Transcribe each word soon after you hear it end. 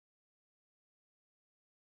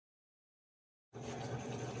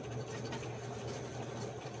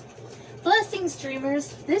Blessings,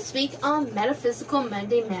 dreamers! This week on Metaphysical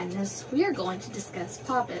Monday Madness, we are going to discuss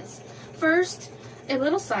poppets. First, a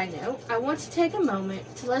little side note, I want to take a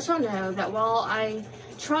moment to let y'all know that while I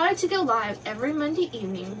try to go live every Monday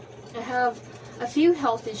evening, I have a few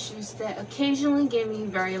health issues that occasionally give me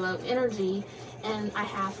very low energy and I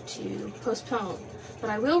have to postpone.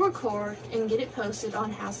 But I will record and get it posted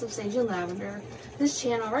on House of Sage and Lavender, this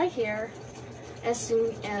channel right here, as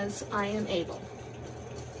soon as I am able.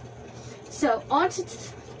 So, on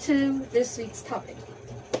to this week's topic.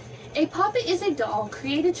 A poppet is a doll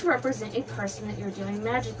created to represent a person that you're doing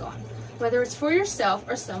magic on, whether it's for yourself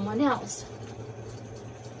or someone else.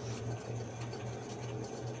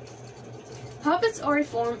 Poppets are a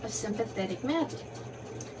form of sympathetic magic.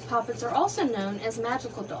 Poppets are also known as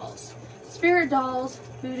magical dolls, spirit dolls,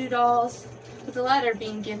 voodoo dolls, with the latter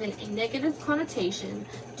being given a negative connotation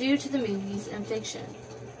due to the movies and fiction.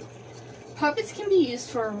 Poppets can be used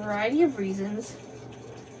for a variety of reasons,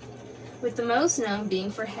 with the most known being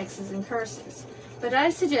for hexes and curses, but I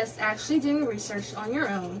suggest actually doing research on your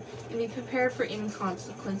own and be prepared for any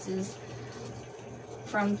consequences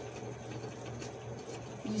from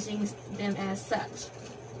using them as such.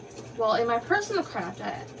 Well, in my personal craft,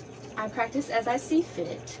 I practice as I see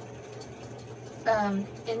fit.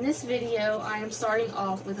 In this video, I am starting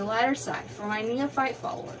off with the latter side for my neophyte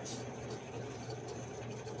followers.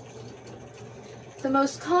 The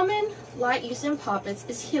most common light used in poppets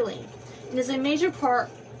is healing, and is a major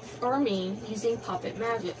part for me using poppet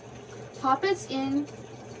magic. Poppets in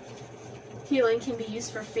healing can be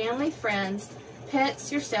used for family, friends,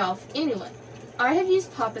 pets, yourself, anyone. I have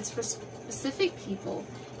used poppets for specific people,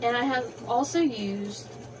 and I have also used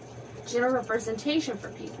general representation for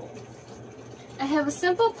people. I have a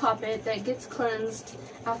simple poppet that gets cleansed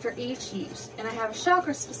after each use, and I have a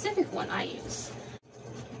chakra specific one I use.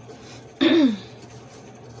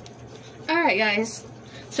 Alright guys,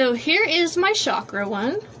 so here is my chakra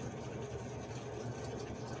one.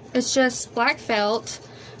 It's just black felt.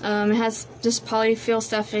 It has just polyfill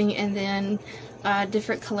stuffing and then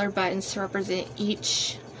different color buttons to represent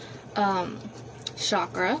each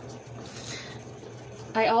chakra.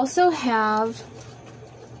 I also have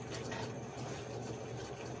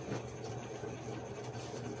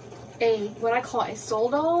what I call a soul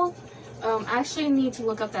doll. I actually need to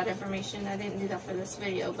look up that information. I didn't do that for this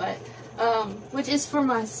video, but which is for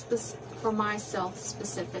myself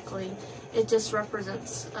specifically. It just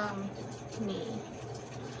represents me.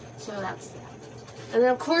 So that's that. And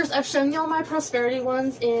then of course I've shown y'all my prosperity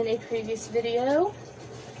ones in a previous video.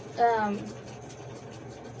 Like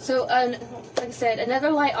I said,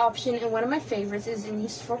 another light option and one of my favorites is in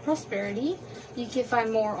use for prosperity. You can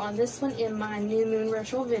find more on this one in my new moon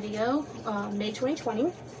ritual video, May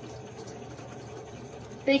 2020.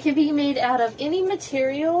 They can be made out of any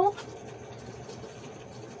material,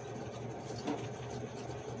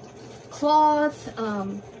 cloth,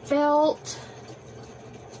 felt.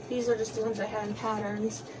 These are just the ones I have in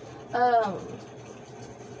patterns.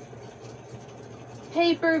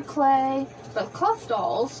 Paper, clay, but cloth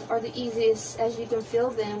dolls are the easiest as you can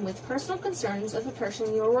fill them with personal concerns of the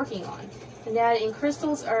person you are working on, and add in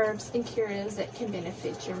crystals, herbs, and curatives that can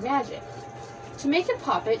benefit your magic. To make a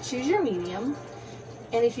poppet, choose your medium,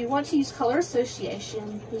 and if you want to use color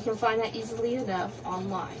association, you can find that easily enough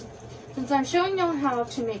online. Since I'm showing you how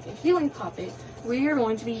to make a healing poppet, we are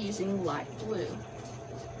going to be using light blue.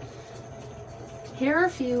 Here are a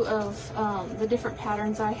few of the different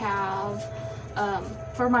patterns I have.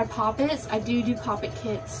 For my poppets, I do poppet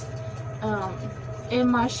kits in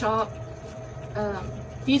my shop.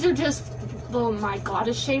 These are just my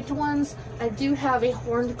goddess shaped ones. I do have a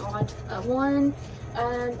horned god one,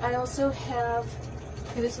 and I also have,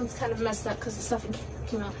 this one's kind of messed up because the stuff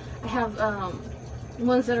came out. I have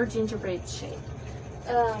ones that are gingerbread shaped.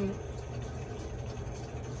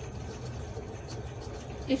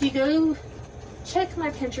 If you go check my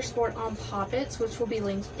Pinterest board on poppets, which will be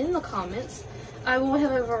linked in the comments, I will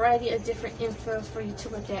have a variety of different info for you to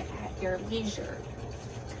look at your leisure.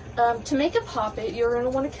 To make a poppet, you're going to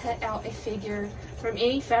want to cut out a figure from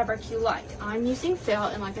any fabric you like. I'm using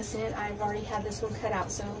felt, and like I said, I've already had this one cut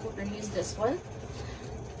out, so we're going to use this one.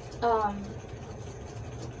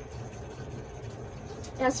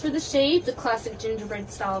 As for the shape, the classic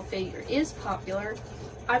gingerbread style figure is popular.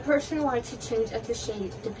 I personally like to change up the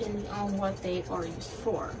shape depending on what they are used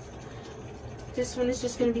for. This one is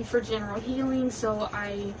just going to be for general healing, so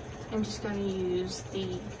I am just going to use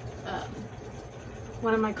the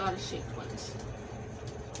one of my goddess shaped ones.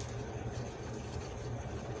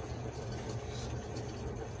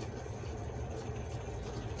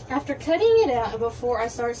 After cutting it out and before I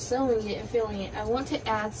start sewing it and filling it, I want to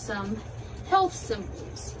add some health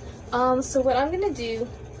symbols. So what I'm going to do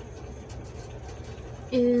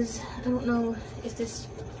is, I don't know if this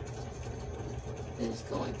is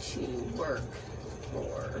going to work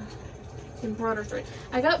for embroidery thread.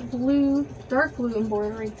 I got blue, dark blue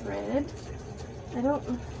embroidery thread. And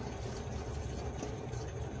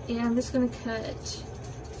I'm just going to cut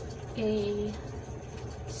a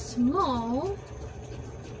small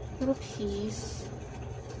little piece.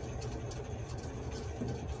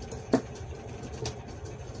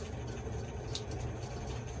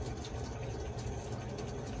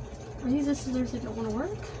 Are these the scissors that don't want to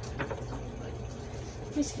work?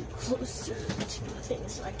 Let me get closer to the thing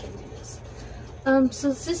so I can do this. So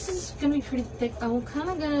this is gonna be pretty thick. I'm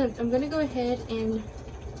gonna go ahead and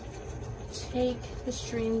take the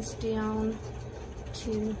strings down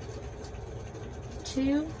to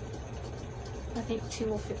 2. I think 2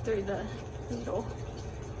 will fit through the needle.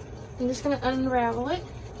 I'm just gonna unravel it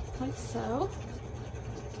like so.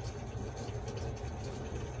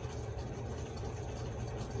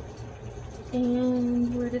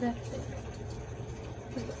 And where did I fit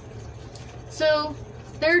it? So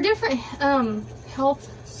there are different health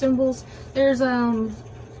symbols. There's no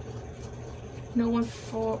one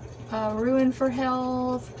for ruin for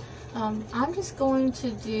health. I'm just going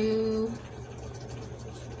to do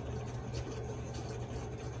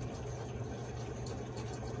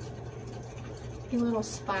a little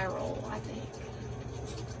spiral, I think.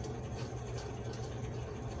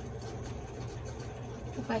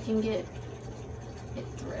 If I can get it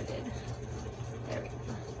threaded. There we go.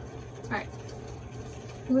 Alright.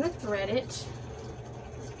 I'm going to thread it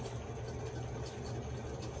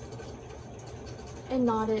and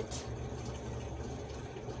knot it.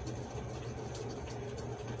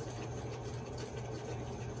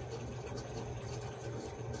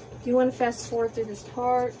 If you want to fast forward through this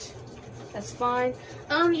part, that's fine.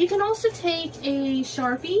 You can also take a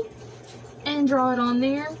Sharpie and draw it on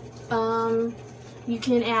there. You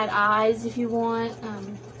can add eyes if you want,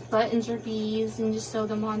 buttons or beads, and just sew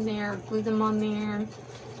them on there, glue them on there.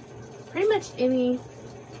 Pretty much any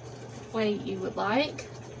way you would like.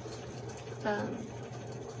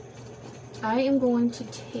 I am going to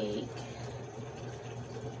take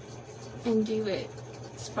and do it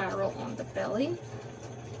spiral on the belly.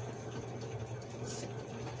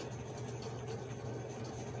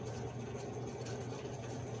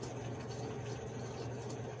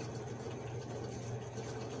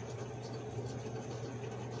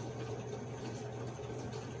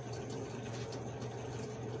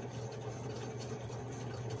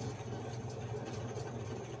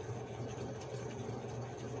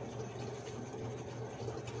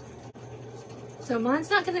 So mine's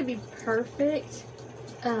not going to be perfect,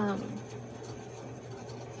 because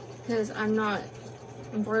I'm not,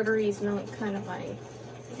 embroidery is not kind of my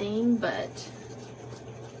thing, but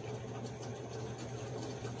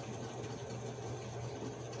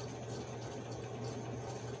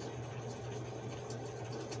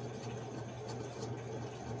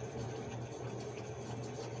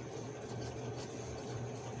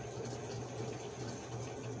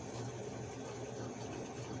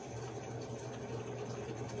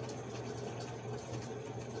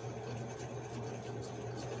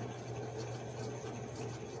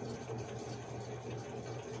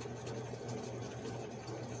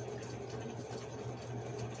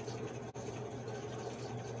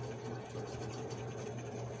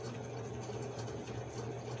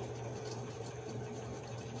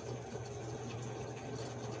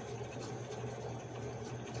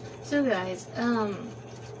so guys,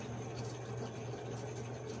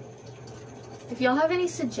 if y'all have any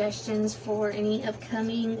suggestions for any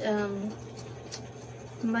upcoming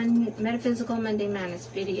Metaphysical Monday Madness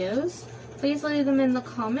videos, please leave them in the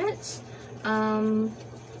comments,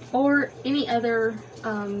 or any other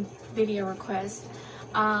video requests.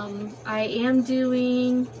 I am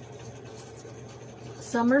doing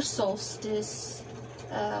summer solstice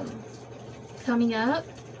coming up.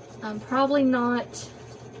 Probably not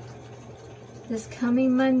this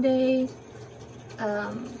coming Monday,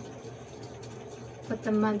 but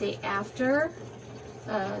the Monday after,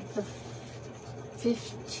 the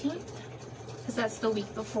 15th, because that's the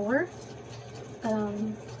week before.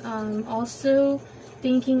 I'm also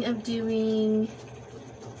thinking of doing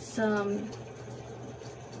some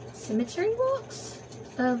cemetery walks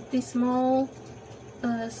of the small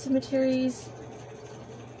cemeteries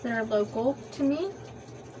that are local to me.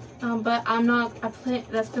 But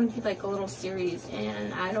that's going to be like a little series,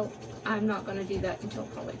 and I'm not going to do that until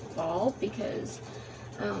probably fall, because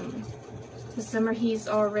the summer heat's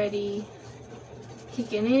already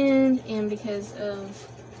kicking in, and because of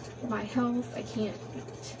my health, I can't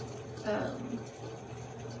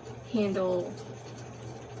handle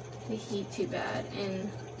the heat too bad, and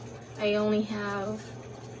I only have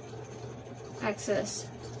access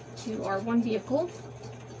to our one vehicle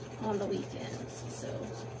on the weekends, so.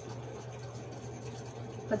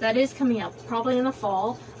 But that is coming up probably in the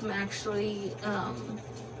fall. I'm actually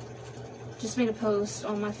just made a post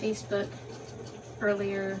on my Facebook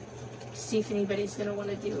earlier to see if anybody's gonna want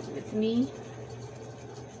to do it with me.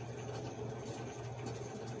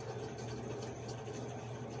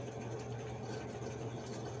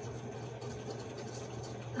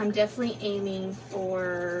 I'm definitely aiming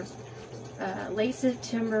for late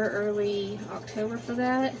September, early October for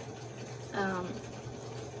that.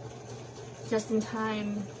 Just in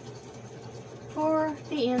time for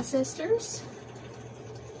the ancestors.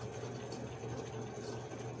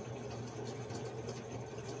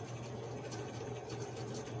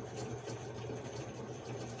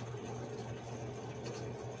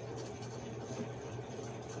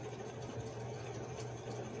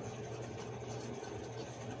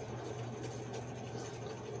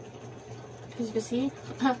 As you can see,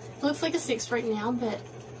 looks like a 6 right now, but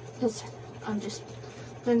I'm just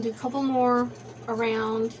going to do a couple more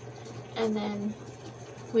around, and then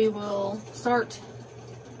we will start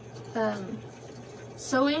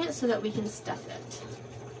sewing it so that we can stuff it.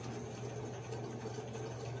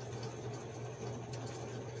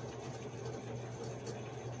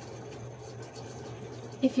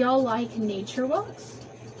 If y'all like nature walks,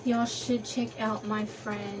 y'all should check out my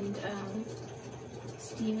friend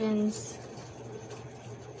Steven's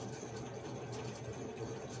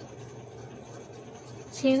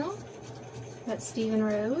channel. That's Steven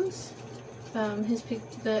Rose.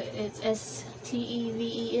 It's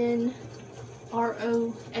STEVENROSE,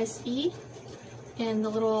 and the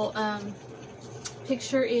little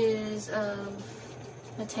picture is of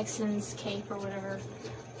a Texan's cape or whatever.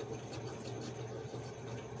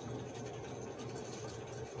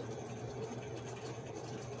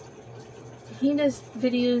 He does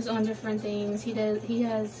videos on different things. He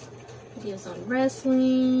has videos on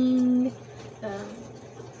wrestling,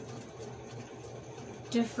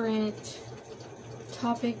 different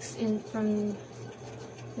topics from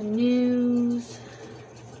the news.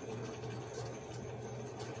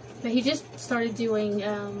 But he just started doing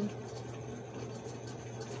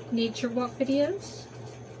nature walk videos,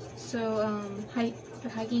 so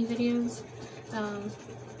hiking videos.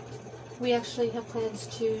 We actually have plans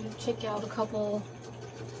to check out a couple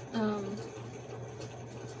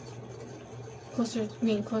close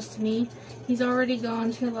to me. He's already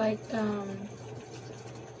gone to like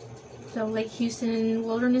the Lake Houston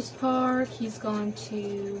Wilderness Park. He's gone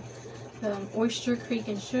to Oyster Creek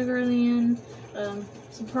and Sugarland,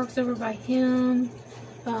 some parks over by him.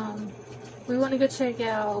 We want to go check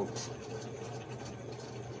out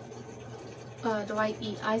Dwight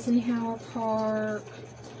E. Eisenhower Park.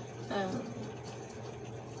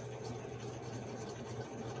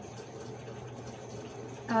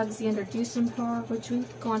 Alexander Dewson Park, which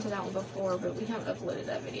we've gone to that one before, but we haven't uploaded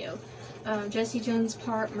that video. Jesse Jones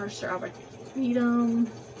Park, Mercer Albert Freedom.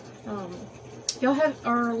 Y'all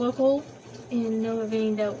are local and know of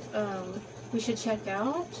any that we should check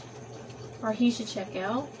out, or he should check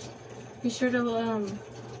out. Be sure to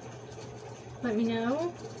let me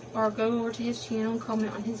know, or go over to his channel and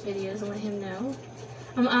comment on his videos and let him know.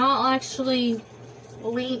 I'll actually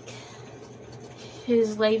link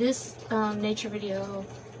his latest nature video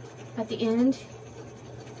at the end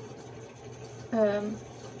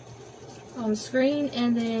on the screen,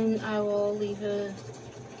 and then I will leave a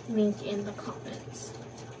link in the comments.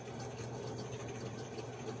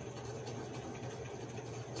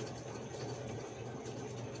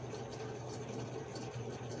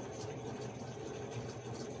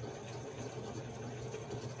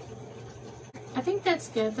 I think that's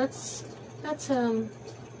good. That's a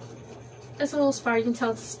little spiral. You can tell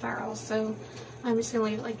it's a spiral, so I'm just gonna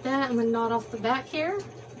leave it like that. I'm gonna knot off the back here.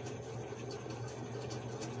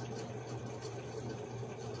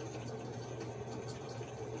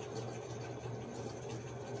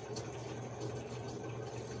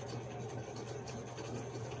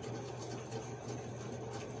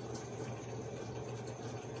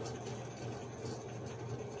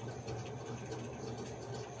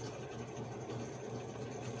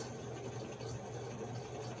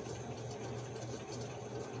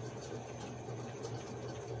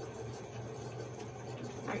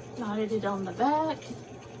 Knotted it on the back.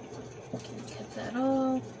 Cut that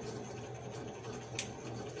off.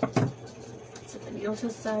 Set the needle to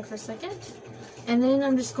the side for a second. And then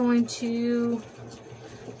I'm just going to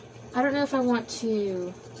I don't know if I want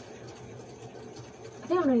to. I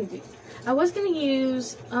think I'm going to do. I was going to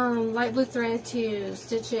use light blue thread to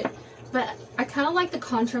stitch it, but I kind of like the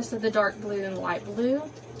contrast of the dark blue and light blue.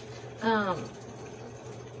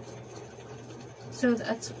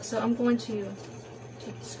 So I'm going to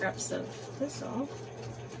take the scraps of this off.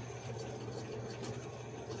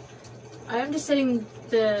 I am just setting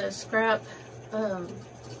the scrap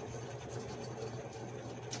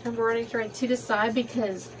embroidery thread to the side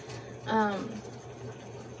because I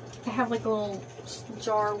have like a little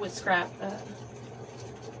jar with scrap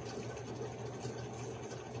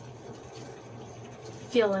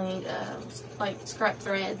filling like scrap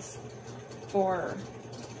threads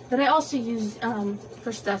that I also use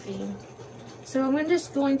for stuffing. So I'm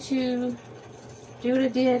just going to do what I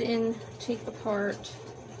did and take apart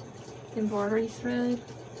embroidery thread.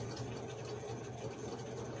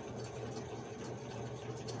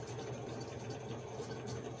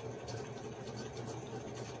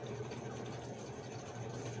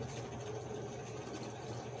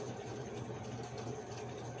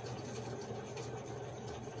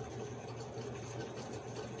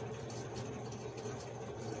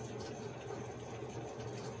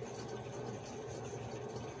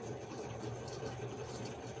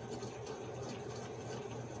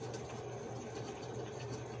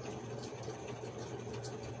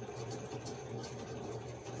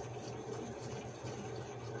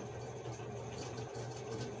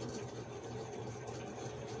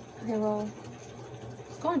 Okay, well,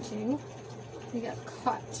 we got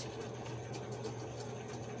caught.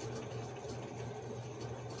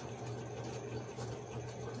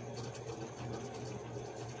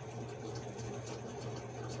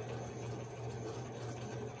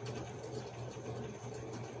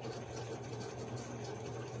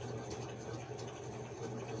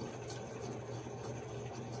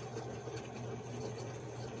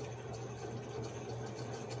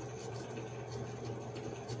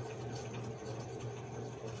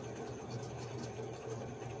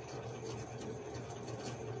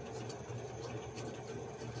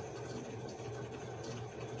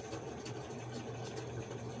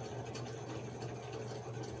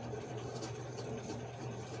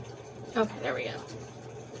 Okay, there we go.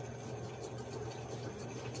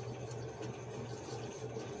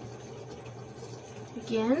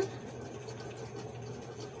 Again,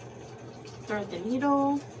 thread the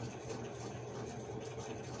needle.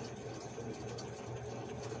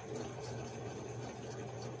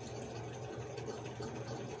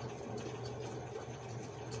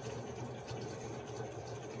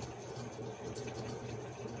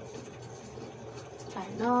 Tie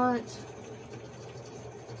a knot.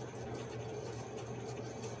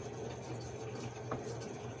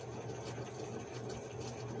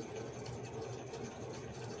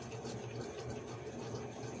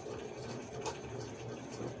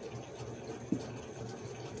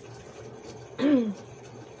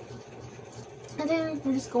 And then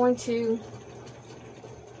we're just going to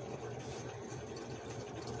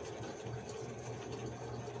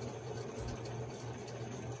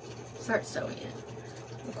start sewing it.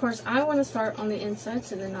 Of course, I want to start on the inside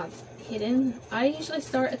so they're not hidden. I usually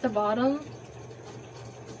start at the bottom.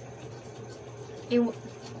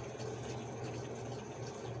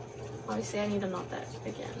 Obviously, I need to knot that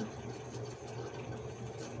again.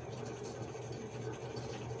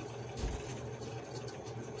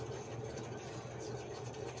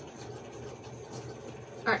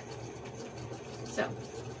 Alright, so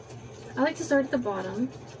I like to start at the bottom,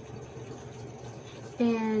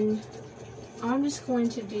 and I'm just going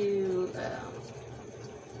to do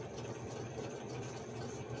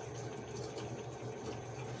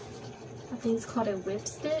I think it's called a whip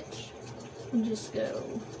stitch, and just go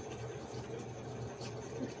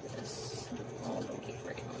like this all the way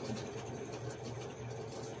around.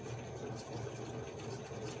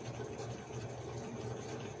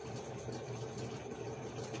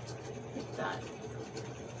 Like that.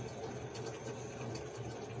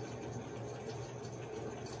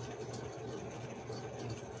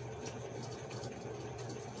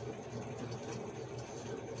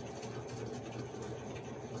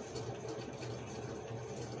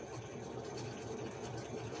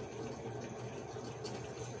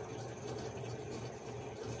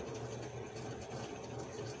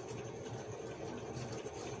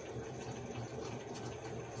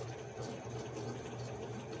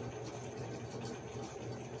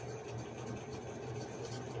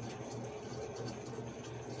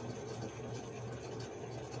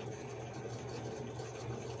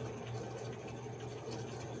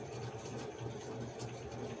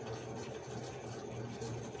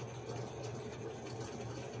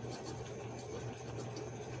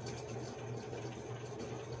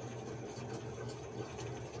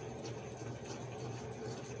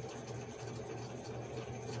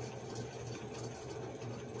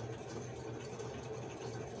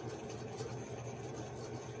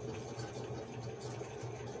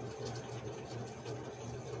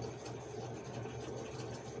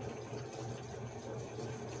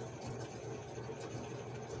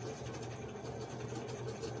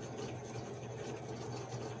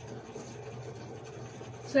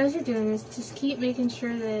 So as you're doing this, just keep making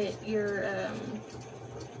sure that your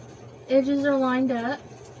edges are lined up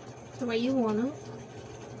the way you want them.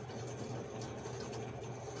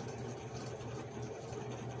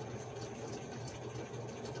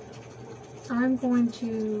 I'm going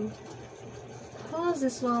to pause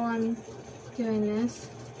this while I'm doing this,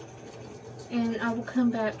 and I will come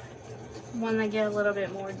back when I get a little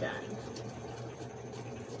bit more done.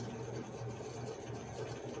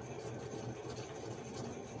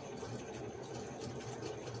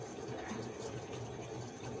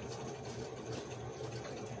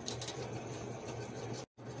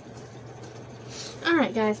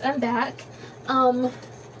 Alright guys, I'm back.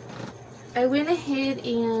 I went ahead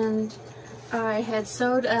and I had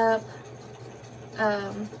sewed up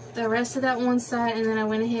the rest of that one side, and then I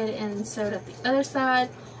went ahead and sewed up the other side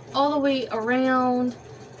all the way around.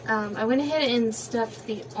 I went ahead and stuffed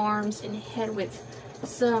the arms and head with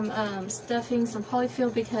some stuffing, some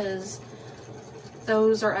polyfill, because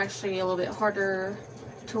those are actually a little bit harder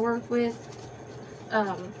to work with,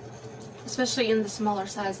 especially in the smaller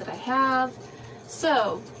size that I have.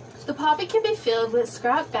 So the poppet can be filled with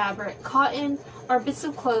scrap fabric, cotton, or bits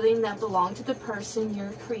of clothing that belong to the person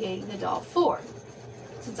you're creating the doll for.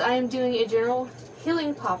 Since I am doing a general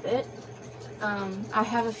healing poppet, I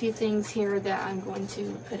have a few things here that I'm going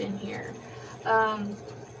to put in here. Other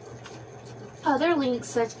links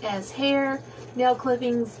such as hair, nail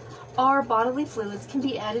clippings, or bodily fluids can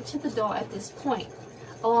be added to the doll at this point,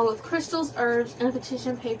 along with crystals, herbs, and a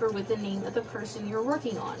petition paper with the name of the person you're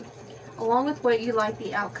working on, along with what you like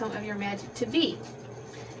the outcome of your magic to be.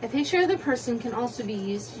 A picture of the person can also be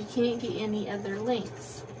used if you can't get any other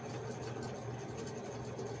links.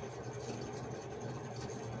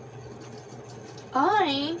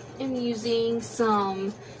 I am using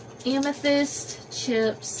some amethyst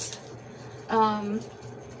chips,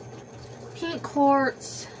 pink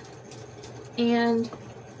quartz, and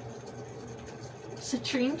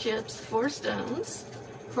citrine chips, 4 stones.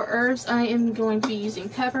 For herbs, I am going to be using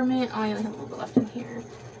peppermint. I only have a little bit left in here.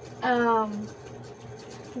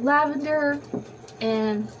 Lavender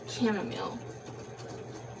and chamomile.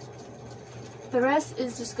 The rest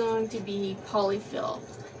is just going to be polyfill.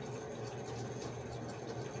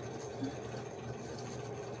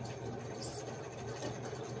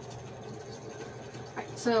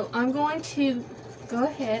 Alright, so I'm going to go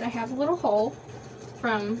ahead. I have a little hole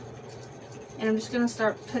and I'm just going to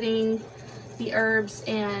start putting the herbs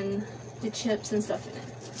and the chips and stuff in it.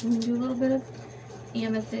 So I'm going to do a little bit of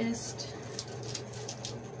amethyst.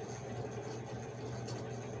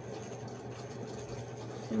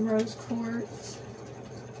 Some rose quartz.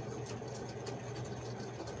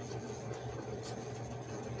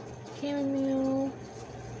 Chamomile.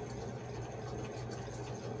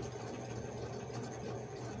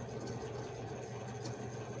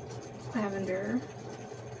 Lavender.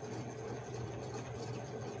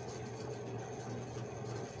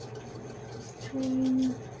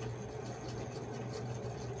 Citrine.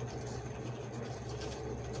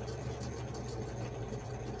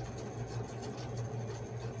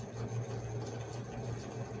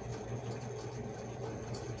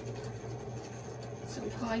 Some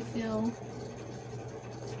polyfill.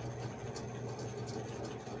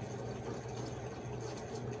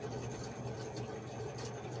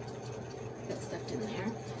 Got stuff in there.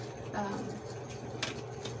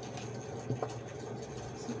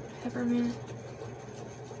 Some peppermint.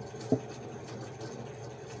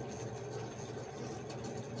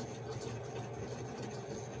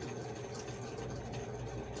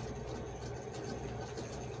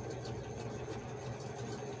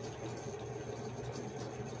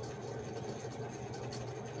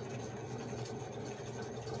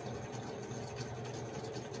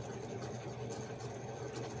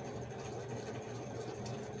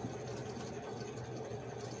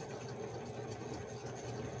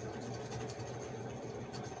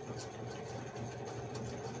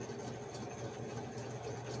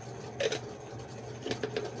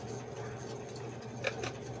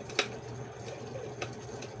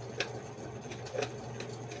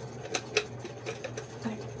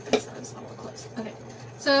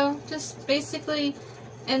 So just basically,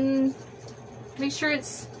 and make sure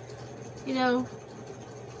it's, you know,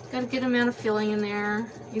 got a good amount of filling in there.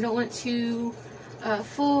 You don't want it too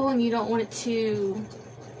full, and you don't want it too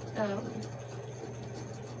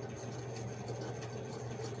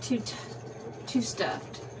too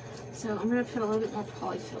stuffed. So I'm gonna put a little bit more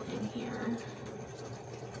polyfill in here.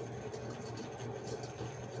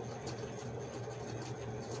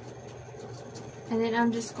 And then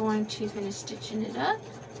I'm just going to finish stitching it up.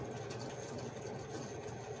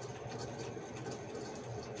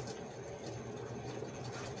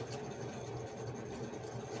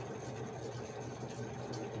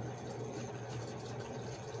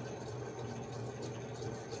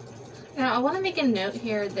 want to make a note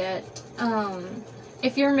here that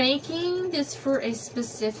if you're making this for a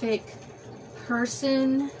specific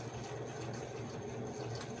person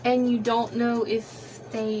and you don't know if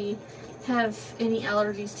they have any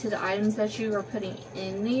allergies to the items that you are putting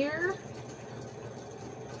in there,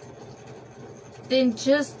 then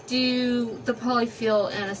just do the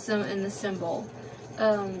polyfill and the symbol.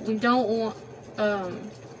 We don't want,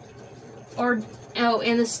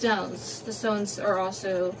 and the stones. The stones are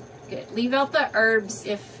also good. Leave out the herbs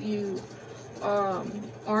if you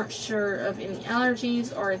aren't sure of any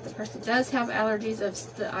allergies, or if the person does have allergies of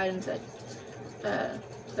the items that, the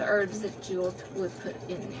herbs that you would put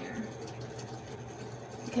in there.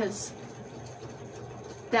 Because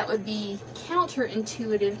that would be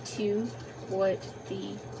counterintuitive to what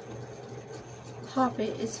the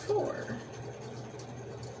poppet is for.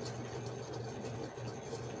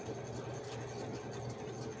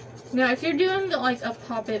 Now, if you're doing like a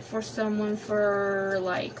poppet for someone for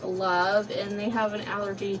like love and they have an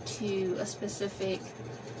allergy to a specific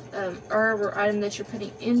herb or item that you're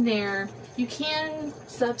putting in there, you can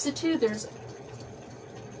substitute. There's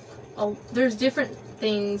different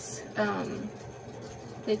things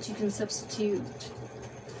that you can substitute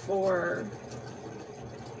for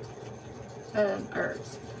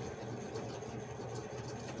herbs.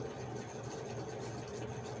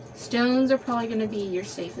 Stones are probably going to be your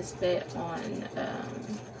safest bet on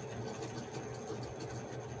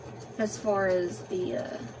as far as the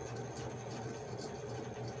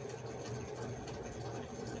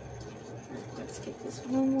let's get this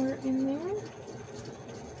one more in there,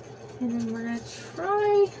 and then we're going to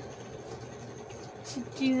try to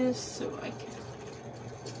do this so I can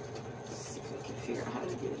see if we can figure out how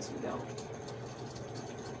to do this without.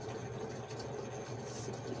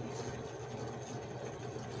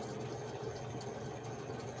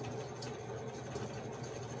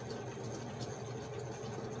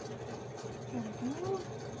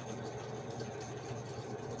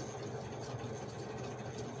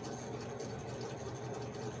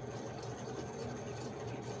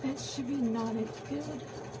 That should be not as good.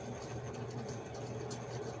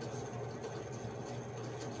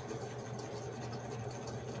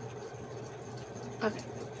 Okay.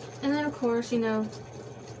 And then of course, you know,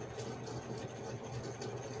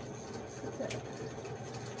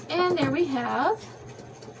 and there we have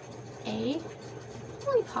a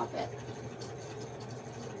holy poppet.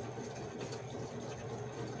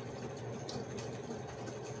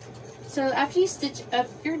 So after you stitch up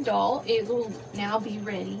your doll, it will now be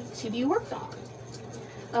ready to be worked on.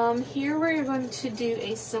 Here we're going to do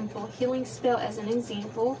a simple healing spell as an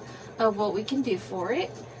example of what we can do for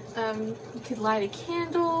it. You could light a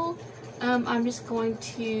candle. I'm just going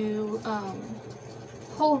to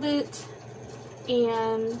hold it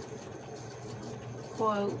and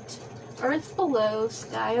quote, "Earth below,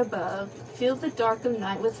 sky above, fill the dark of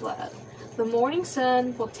night with love. The morning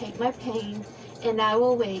sun will take my pain, and I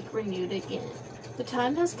will wake renewed again. The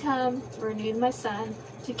time has come, renewed my son,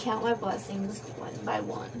 to count my blessings one by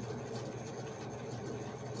one."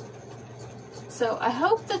 So I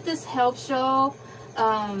hope that this helps y'all.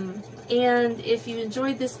 And if you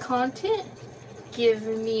enjoyed this content, give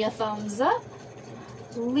me a thumbs up.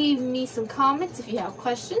 Leave me some comments if you have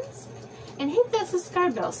questions. And hit that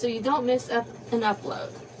subscribe bell so you don't miss an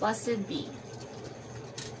upload. Blessed be.